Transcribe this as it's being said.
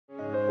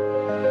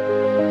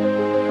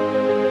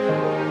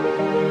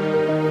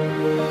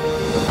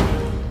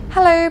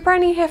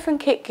Bryony here from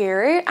Kit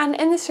Guru, and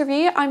in this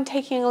review I'm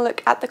taking a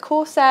look at the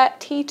Corsair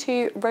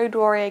T2 Road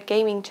Warrior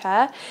gaming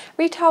chair.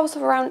 Retails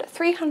of around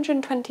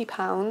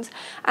 £320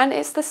 and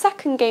it's the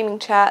second gaming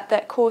chair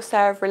that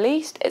Corsair have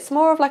released. It's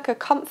more of like a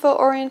comfort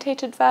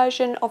orientated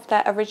version of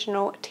their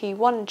original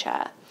T1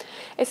 chair.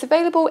 It's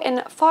available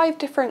in 5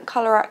 different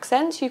colour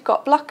accents. You've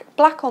got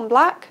black on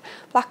black,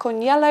 black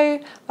on yellow,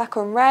 black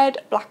on red,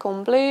 black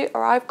on blue,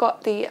 or I've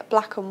got the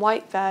black and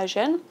white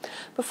version.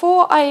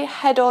 Before I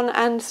head on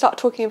and start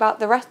talking about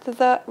the rest of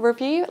the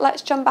review,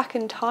 let's jump back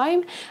in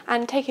time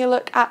and take a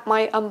look at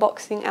my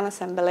unboxing and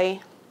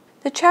assembly.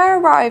 The chair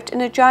arrived in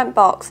a giant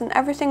box and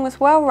everything was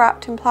well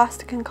wrapped in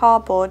plastic and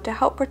cardboard to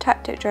help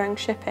protect it during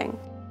shipping.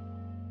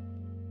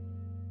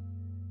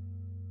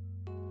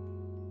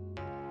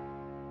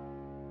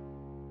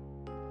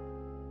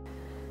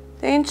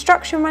 The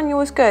instruction manual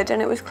was good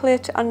and it was clear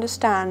to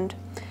understand.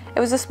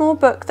 It was a small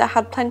book that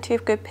had plenty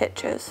of good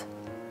pictures.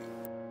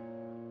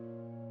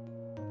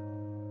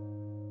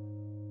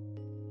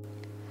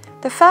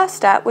 The first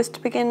step was to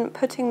begin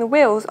putting the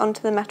wheels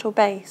onto the metal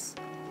base.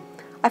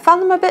 I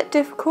found them a bit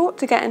difficult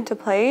to get into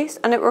place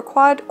and it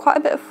required quite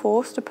a bit of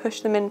force to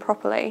push them in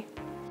properly.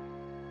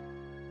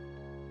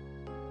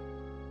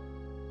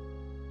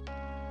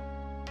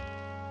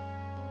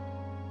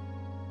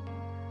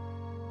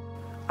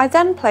 I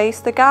then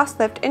placed the gas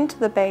lift into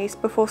the base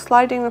before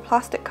sliding the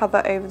plastic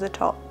cover over the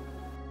top.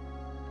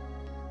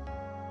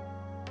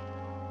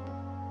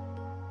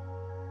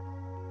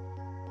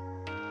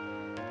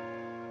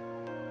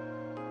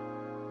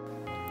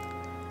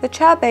 The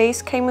chair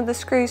base came with the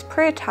screws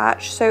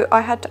pre-attached, so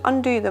I had to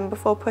undo them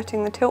before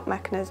putting the tilt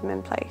mechanism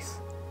in place.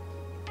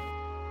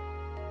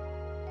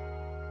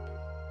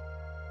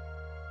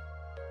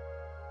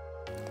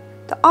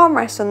 The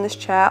armrests on this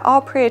chair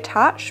are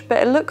pre-attached,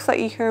 but it looks like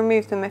you can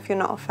remove them if you're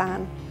not a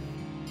fan.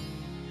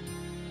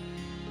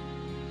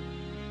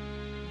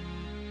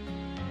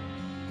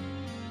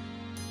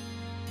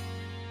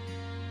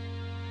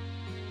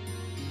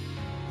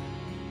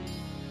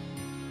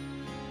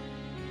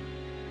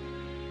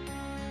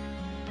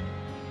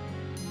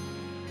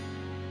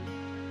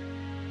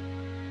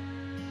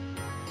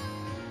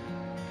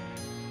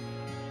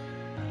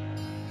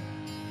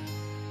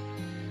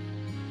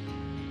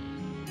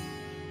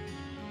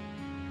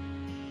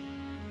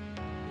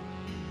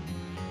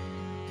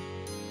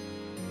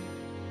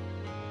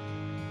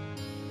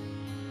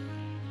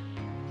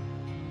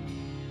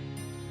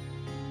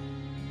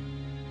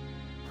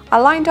 I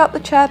lined up the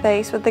chair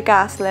base with the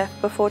gas lift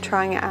before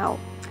trying it out.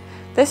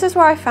 This is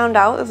where I found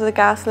out that the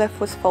gas lift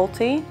was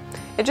faulty.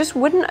 It just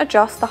wouldn't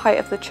adjust the height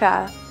of the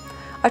chair.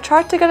 I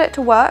tried to get it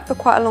to work for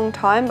quite a long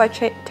time by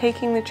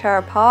taking the chair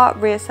apart,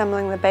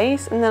 reassembling the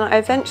base, and then I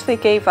eventually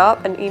gave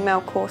up and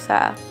emailed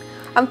Corsair.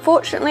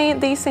 Unfortunately,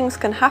 these things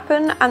can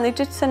happen and they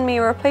did send me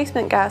a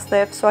replacement gas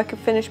lift so I could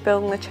finish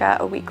building the chair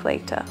a week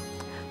later.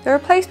 The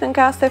replacement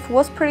gas lift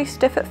was pretty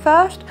stiff at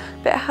first,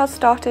 but it has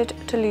started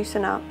to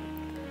loosen up.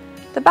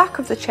 The back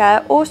of the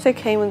chair also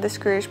came with the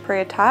screws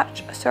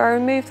pre-attached, so I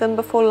removed them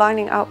before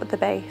lining up with the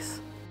base.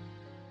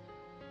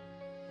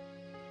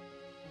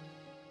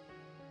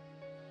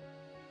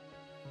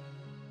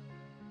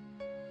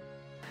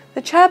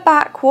 The chair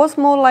back was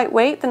more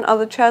lightweight than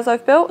other chairs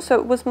I've built, so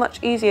it was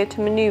much easier to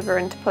manoeuvre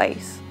into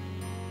place.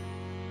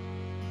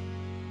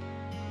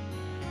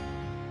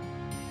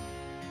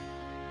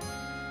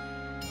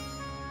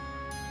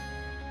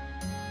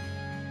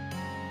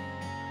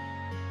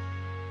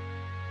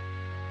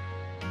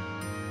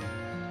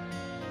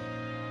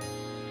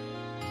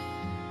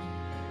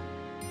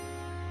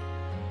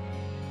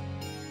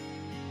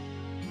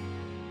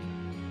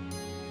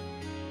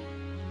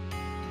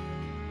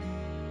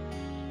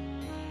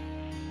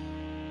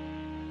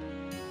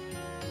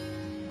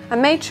 I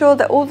made sure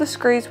that all the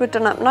screws were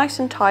done up nice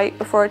and tight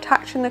before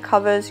attaching the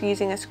covers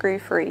using a screw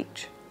for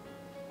each.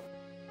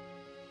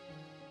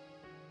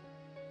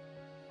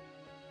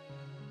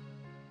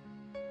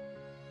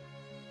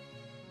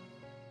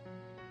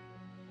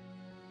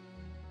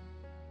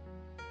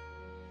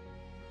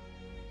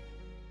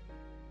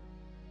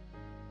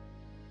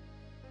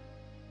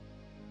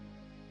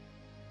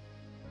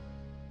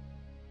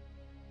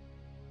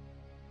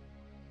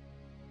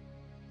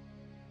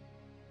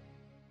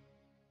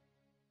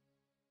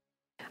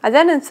 I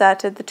then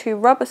inserted the 2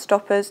 rubber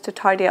stoppers to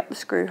tidy up the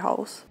screw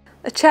holes.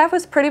 The chair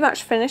was pretty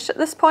much finished at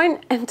this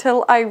point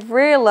until I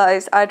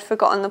realised I'd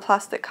forgotten the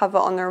plastic cover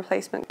on the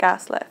replacement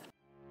gas lift.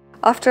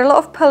 After a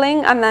lot of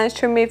pulling, I managed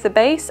to remove the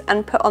base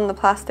and put on the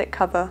plastic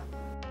cover.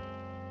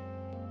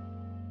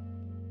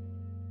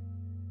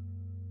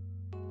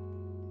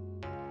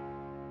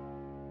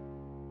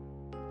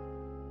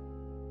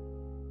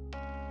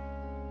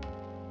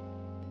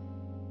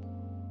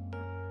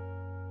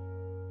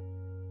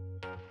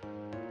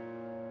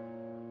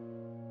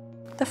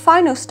 The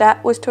final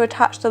step was to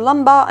attach the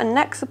lumbar and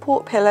neck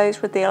support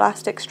pillows with the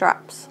elastic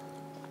straps.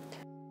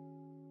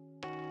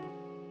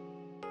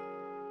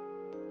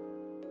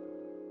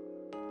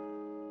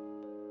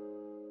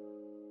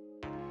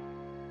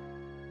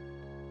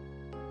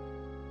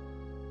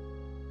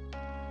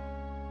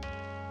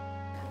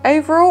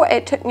 Overall,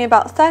 it took me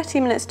about 30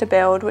 minutes to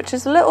build, which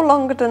is a little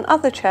longer than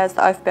other chairs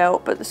that I've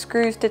built, but the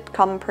screws did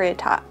come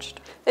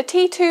pre-attached. The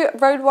T2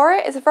 Road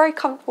Warrior is a very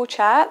comfortable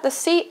chair. The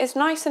seat is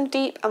nice and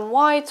deep and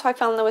wide, so I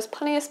found there was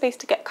plenty of space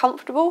to get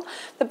comfortable.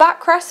 The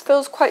backrest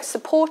feels quite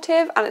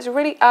supportive and it's a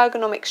really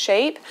ergonomic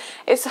shape.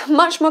 It's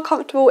much more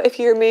comfortable if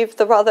you remove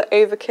the rather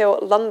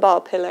overkill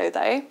lumbar pillow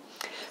though.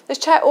 This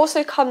chair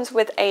also comes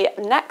with a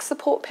neck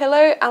support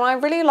pillow, and I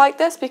really like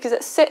this because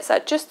it sits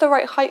at just the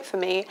right height for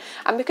me,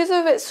 and because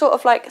of its sort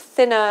of like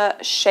thinner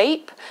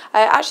shape,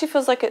 it actually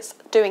feels like it's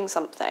doing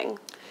something.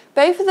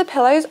 Both of the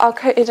pillows are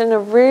coated in a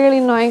really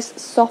nice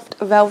soft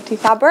velvety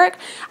fabric,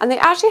 and they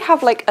actually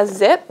have like a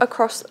zip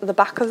across the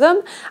back of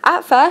them.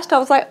 At first I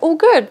was like, oh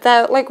good,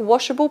 they're like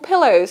washable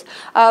pillows,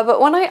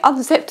 but when I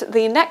unzipped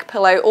the neck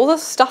pillow, all the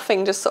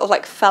stuffing just sort of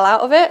like fell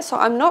out of it, so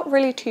I'm not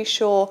really too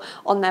sure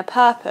on their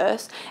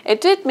purpose. It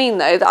did mean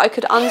though that I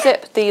could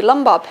unzip the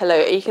lumbar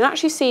pillow. You can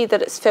actually see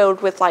that it's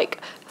filled with like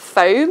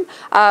foam,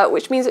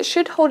 which means it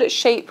should hold its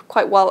shape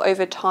quite well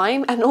over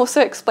time, and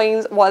also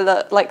explains why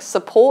the like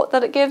support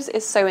that it gives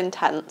is so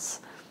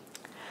intense.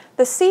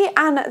 The seat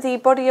and the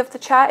body of the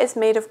chair is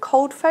made of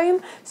cold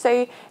foam,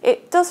 so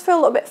it does feel a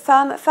little bit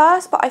firm at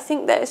first, but I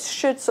think that it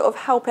should sort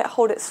of help it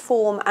hold its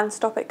form and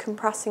stop it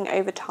compressing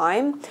over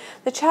time.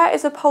 The chair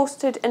is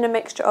upholstered in a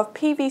mixture of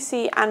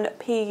PVC and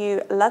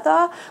PU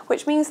leather,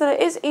 which means that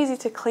it is easy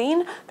to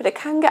clean, but it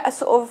can get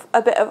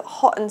a bit of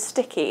hot and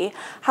sticky.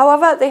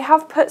 However, they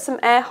have put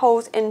some air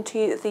holes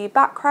into the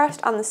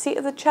backrest and the seat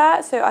of the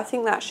chair, so I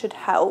think that should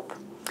help.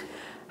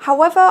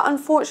 However,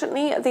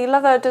 unfortunately, the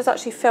leather does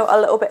actually feel a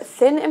little bit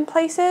thin in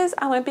places,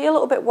 and I'd be a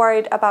little bit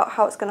worried about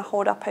how it's going to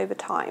hold up over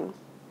time.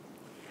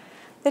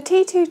 The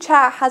T2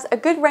 chair has a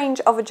good range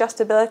of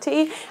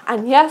adjustability,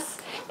 and yes,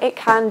 it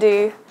can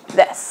do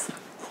this.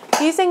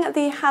 Using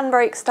the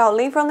handbrake style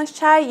lever on this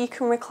chair, you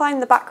can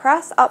recline the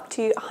backrest up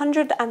to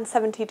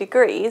 170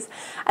 degrees,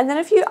 and then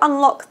if you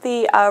unlock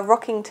the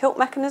rocking tilt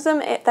mechanism,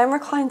 it then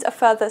reclines a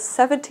further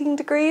 17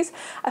 degrees,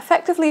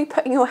 effectively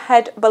putting your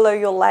head below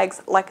your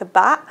legs like a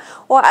bat,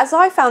 or as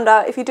I found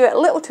out, if you do it a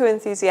little too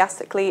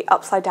enthusiastically,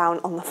 upside down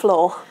on the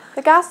floor.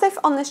 The gas lift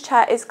on this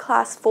chair is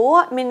class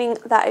 4, meaning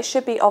that it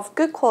should be of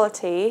good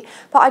quality,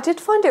 but I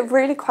did find it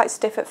really quite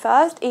stiff at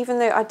first, even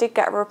though I did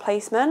get a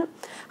replacement.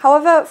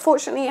 However,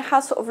 fortunately it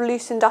has sort of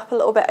loosened up a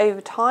little bit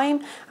over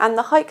time, and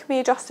the height can be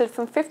adjusted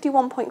from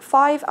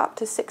 51.5 up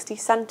to 60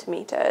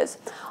 centimetres.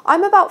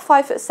 I'm about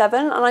 5'7",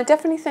 and I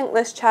definitely think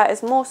this chair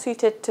is more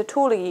suited to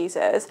taller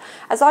users,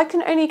 as I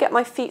can only get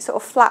my feet sort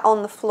of flat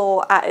on the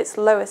floor at its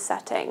lowest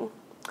setting.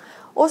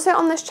 Also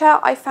on this chair,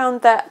 I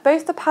found that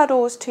both the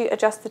paddles to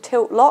adjust the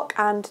tilt lock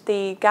and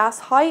the gas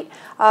height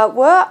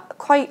were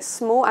quite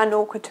small and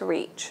awkward to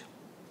reach.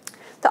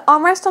 The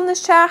armrests on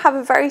this chair have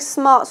a very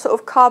smart sort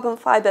of carbon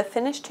fibre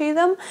finish to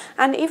them,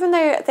 and even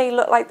though they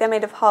look like they're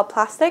made of hard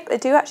plastic, they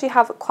do actually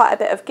have quite a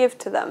bit of give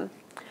to them.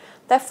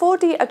 They're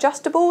 4D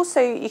adjustable,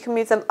 so you can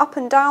move them up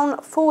and down,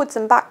 forwards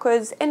and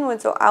backwards,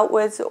 inwards or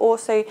outwards,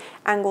 also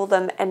angle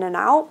them in and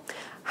out.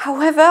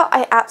 However,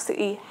 I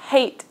absolutely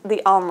hate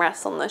the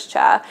armrests on this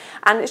chair,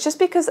 and it's just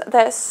because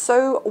they're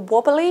so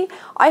wobbly.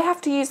 I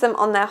have to use them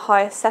on their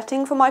highest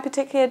setting for my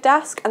particular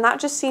desk, and that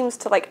just seems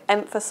to like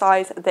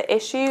emphasize the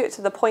issue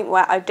to the point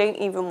where I don't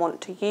even want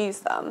to use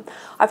them.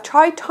 I've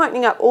tried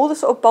tightening up all the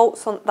sort of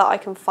bolts that I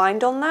can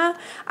find on there,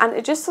 and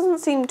it just doesn't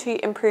seem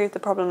to improve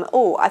the problem at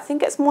all. I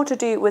think it's more to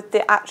do with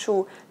the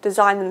actual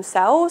design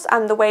themselves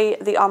and the way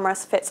the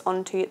armrest fits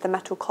onto the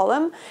metal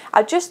column.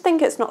 I just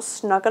think it's not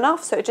snug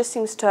enough, so it just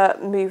seems to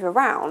move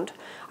around.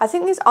 I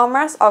think these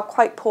armrests are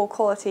quite poor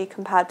quality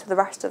compared to the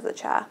rest of the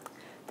chair.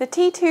 The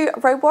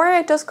T2 Road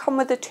Warrior does come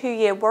with a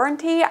 2-year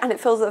warranty, and it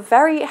feels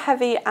very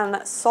heavy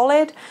and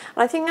solid,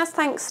 and I think that's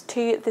thanks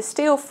to the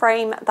steel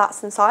frame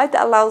that's inside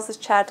that allows this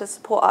chair to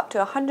support up to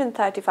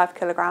 135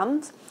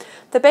 kilograms.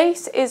 The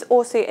base is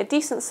also a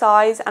decent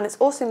size, and it's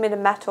also made of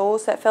metal,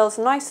 so it feels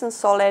nice and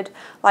solid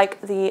like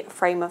the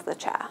frame of the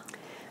chair.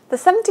 The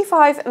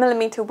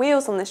 75mm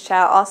wheels on this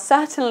chair are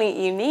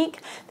certainly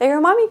unique. They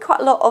remind me quite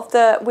a lot of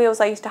the wheels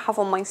I used to have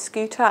on my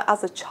scooter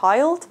as a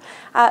child.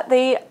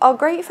 They are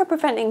great for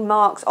preventing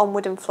marks on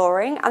wooden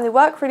flooring, and they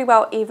work really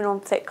well even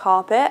on thick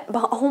carpet,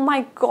 but oh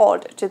my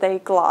god, do they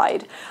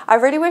glide. I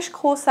really wish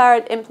Corsair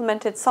had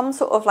implemented some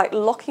sort of like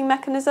locking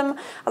mechanism,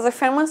 as I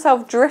found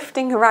myself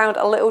drifting around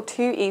a little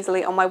too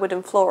easily on my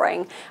wooden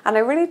flooring, and I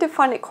really did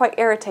find it quite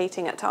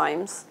irritating at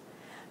times.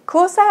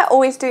 Corsair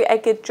always do a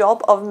good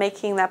job of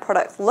making their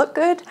products look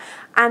good,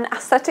 and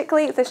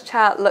aesthetically this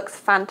chair looks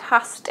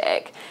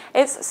fantastic.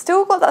 It's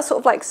still got that sort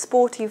of like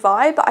sporty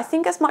vibe, but I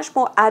think it's much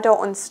more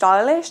adult and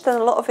stylish than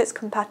a lot of its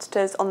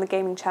competitors on the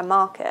gaming chair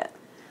market.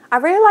 I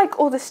really like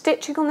all the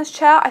stitching on this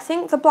chair. I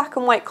think the black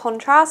and white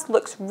contrast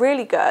looks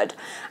really good,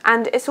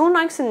 and it's all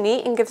nice and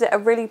neat and gives it a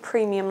really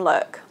premium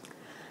look.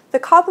 The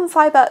carbon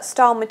fibre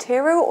style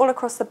material all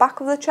across the back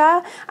of the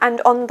chair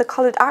and on the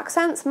coloured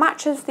accents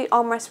matches the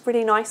armrest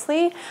really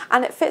nicely,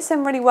 and it fits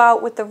in really well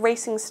with the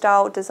racing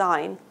style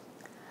design.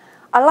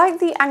 I like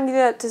the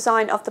angular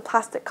design of the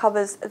plastic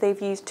covers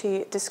they've used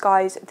to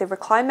disguise the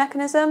recline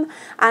mechanism,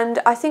 and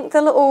I think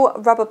the little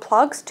rubber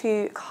plugs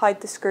to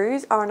hide the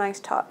screws are a nice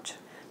touch.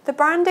 The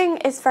branding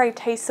is very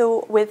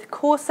tasteful, with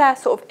Corsair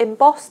sort of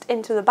embossed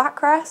into the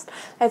backrest.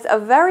 There's a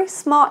very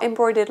smart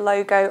embroidered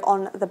logo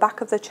on the back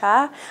of the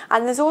chair,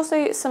 and there's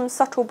also some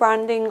subtle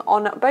branding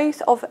on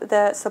both of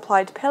the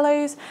supplied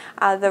pillows,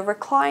 the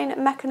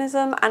recline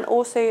mechanism, and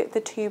also the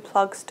two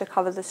plugs to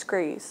cover the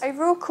screws.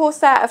 Overall,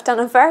 Corsair have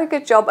done a very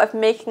good job of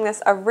making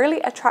this a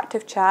really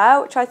attractive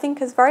chair, which I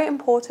think is very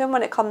important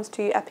when it comes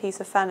to a piece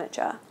of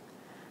furniture.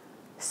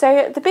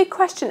 So the big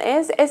question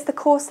is the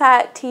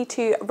Corsair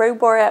T2 Road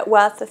Warrior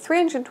worth the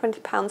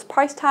 £320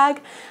 price tag?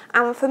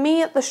 And for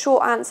me, the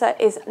short answer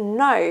is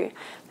no.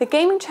 The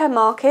gaming chair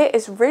market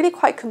is really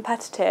quite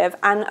competitive,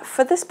 and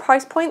for this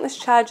price point, this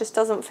chair just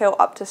doesn't feel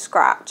up to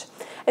scratch.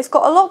 It's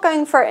got a lot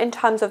going for it in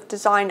terms of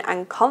design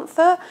and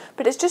comfort,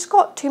 but it's just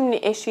got too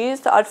many issues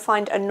that I'd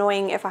find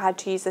annoying if I had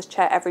to use this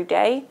chair every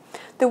day.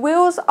 The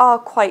wheels are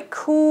quite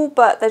cool,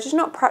 but they're just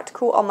not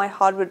practical on my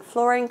hardwood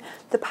flooring.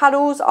 The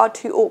paddles are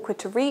too awkward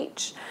to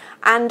reach,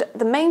 and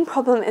the main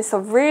problem is the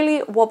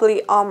really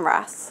wobbly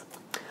armrests.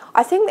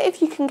 I think that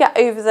if you can get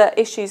over the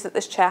issues that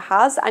this chair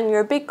has and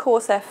you're a big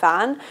Corsair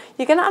fan,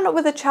 you're going to end up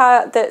with a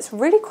chair that's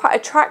really quite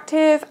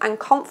attractive and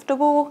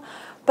comfortable,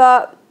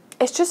 but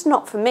it's just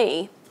not for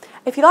me.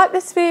 If you like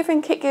this video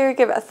from Kitgeary,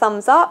 give it a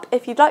thumbs up.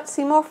 If you'd like to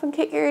see more from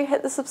Kitgeary,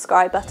 hit the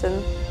subscribe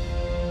button.